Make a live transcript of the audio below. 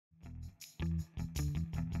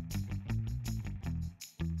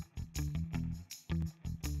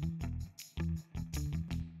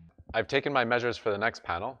I've taken my measures for the next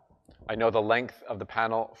panel. I know the length of the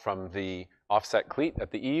panel from the offset cleat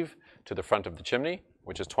at the eave to the front of the chimney,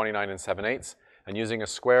 which is 29 7/8. And using a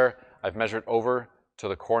square, I've measured over to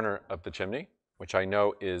the corner of the chimney, which I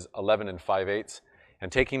know is 11 5/8. And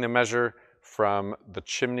taking the measure from the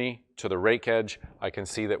chimney to the rake edge, I can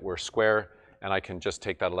see that we're square, and I can just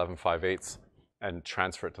take that 11 5/8 and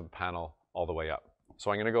transfer it to the panel all the way up.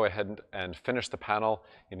 So I'm going to go ahead and finish the panel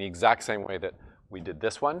in the exact same way that we did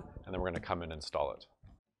this one, and then we're going to come and install it.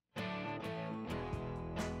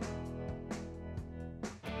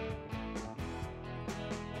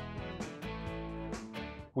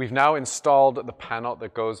 We've now installed the panel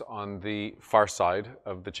that goes on the far side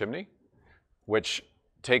of the chimney, which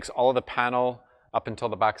takes all of the panel up until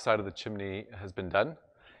the back side of the chimney has been done.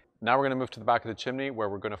 Now we're going to move to the back of the chimney, where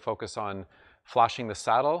we're going to focus on flashing the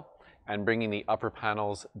saddle and bringing the upper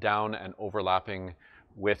panels down and overlapping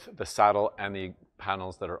with the saddle and the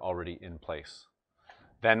panels that are already in place.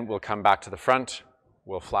 Then we'll come back to the front,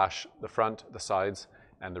 we'll flash the front, the sides,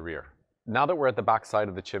 and the rear. Now that we're at the back side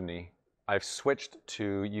of the chimney, I've switched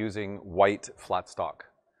to using white flat stock.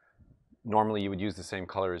 Normally you would use the same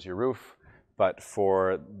color as your roof, but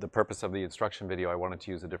for the purpose of the instruction video, I wanted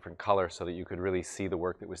to use a different color so that you could really see the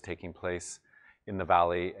work that was taking place in the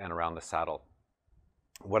valley and around the saddle.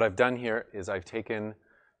 What I've done here is I've taken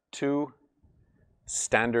two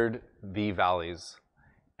standard V-valleys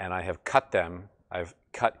and I have cut them. I've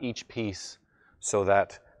cut each piece so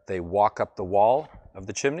that they walk up the wall of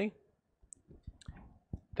the chimney.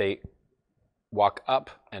 They walk up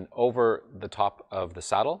and over the top of the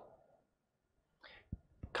saddle,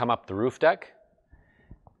 come up the roof deck.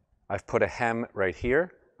 I've put a hem right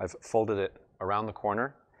here. I've folded it around the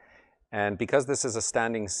corner. And because this is a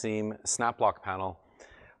standing seam snap lock panel,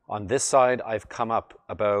 on this side I've come up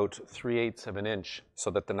about 3/8 of an inch so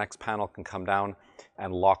that the next panel can come down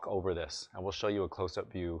and lock over this. And we'll show you a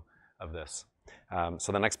close-up view of this.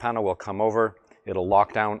 So the next panel will come over, it'll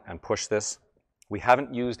lock down and push this. We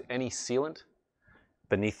haven't used any sealant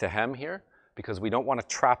beneath the hem here because we don't want to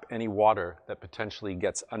trap any water that potentially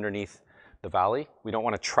gets underneath the valley. We don't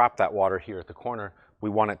want to trap that water here at the corner. We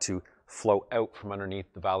want it to flow out from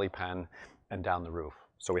underneath the valley pan and down the roof.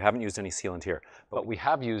 So we haven't used any sealant here, but we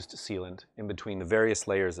have used sealant in between the various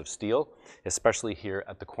layers of steel, especially here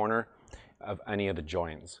at the corner of any of the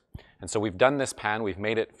joins. And so we've done this pan, we've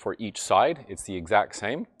made it for each side. It's the exact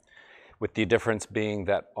same, with the difference being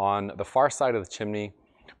that on the far side of the chimney,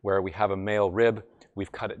 where we have a male rib,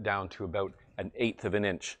 we've cut it down to about 1/8 of an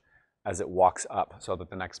inch as it walks up so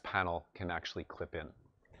that the next panel can actually clip in.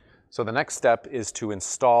 So the next step is to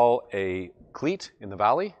install a cleat in the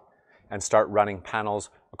valley and start running panels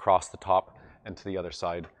across the top and to the other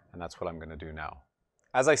side, and that's what I'm going to do now.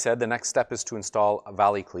 As I said, the next step is to install a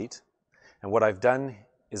valley cleat, and what I've done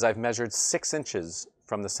is I've measured 6 inches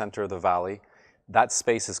from the center of the valley. That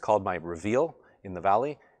space is called my reveal in the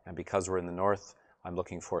valley, and because we're in the north, I'm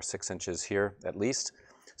looking for 6 inches here at least.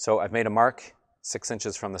 So I've made a mark 6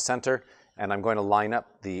 inches from the center, and I'm going to line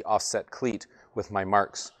up the offset cleat with my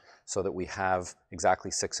marks so that we have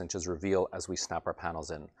exactly 6 inches reveal as we snap our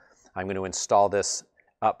panels in. I'm going to install this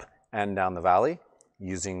up and down the valley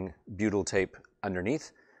using butyl tape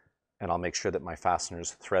underneath, and I'll make sure that my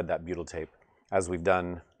fasteners thread that butyl tape as we've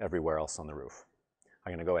done everywhere else on the roof.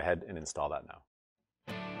 I'm going to go ahead and install that now.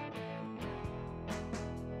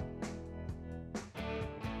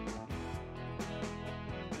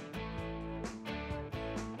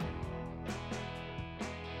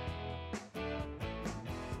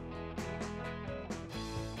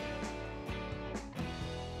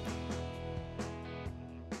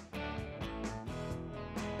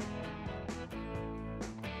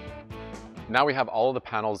 Now we have all of the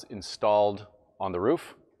panels installed on the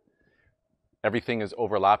roof. Everything is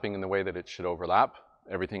overlapping in the way that it should overlap.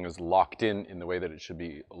 Everything is locked in the way that it should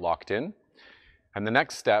be locked in. And the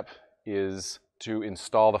next step is to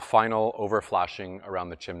install the final overflashing around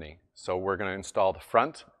the chimney. So we're going to install the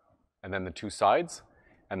front and then the 2 sides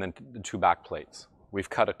and then the 2 back plates. We've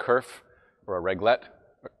cut a kerf or a reglet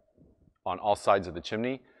on all sides of the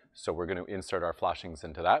chimney, so we're going to insert our flashings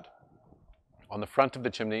into that. On the front of the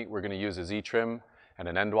chimney, we're going to use a Z-trim and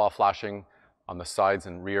an end wall flashing. On the sides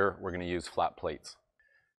and rear, we're going to use flat plates.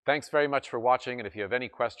 Thanks very much for watching, and if you have any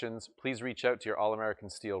questions, please reach out to your All American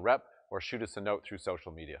Steel rep or shoot us a note through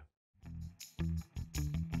social media.